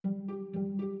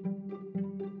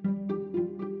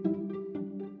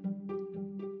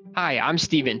Hi, I'm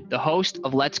Steven, the host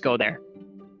of Let's Go There.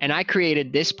 And I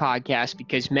created this podcast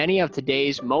because many of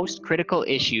today's most critical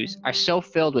issues are so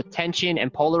filled with tension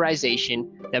and polarization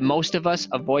that most of us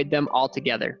avoid them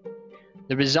altogether.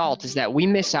 The result is that we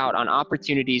miss out on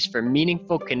opportunities for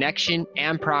meaningful connection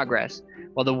and progress,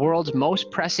 while the world's most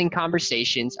pressing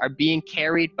conversations are being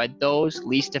carried by those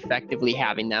least effectively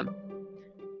having them.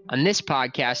 On this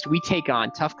podcast, we take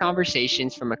on tough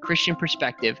conversations from a Christian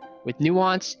perspective with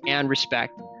nuance and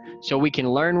respect, so we can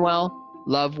learn well,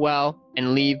 love well,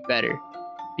 and leave better.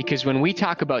 Because when we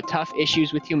talk about tough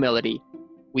issues with humility,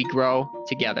 we grow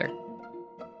together.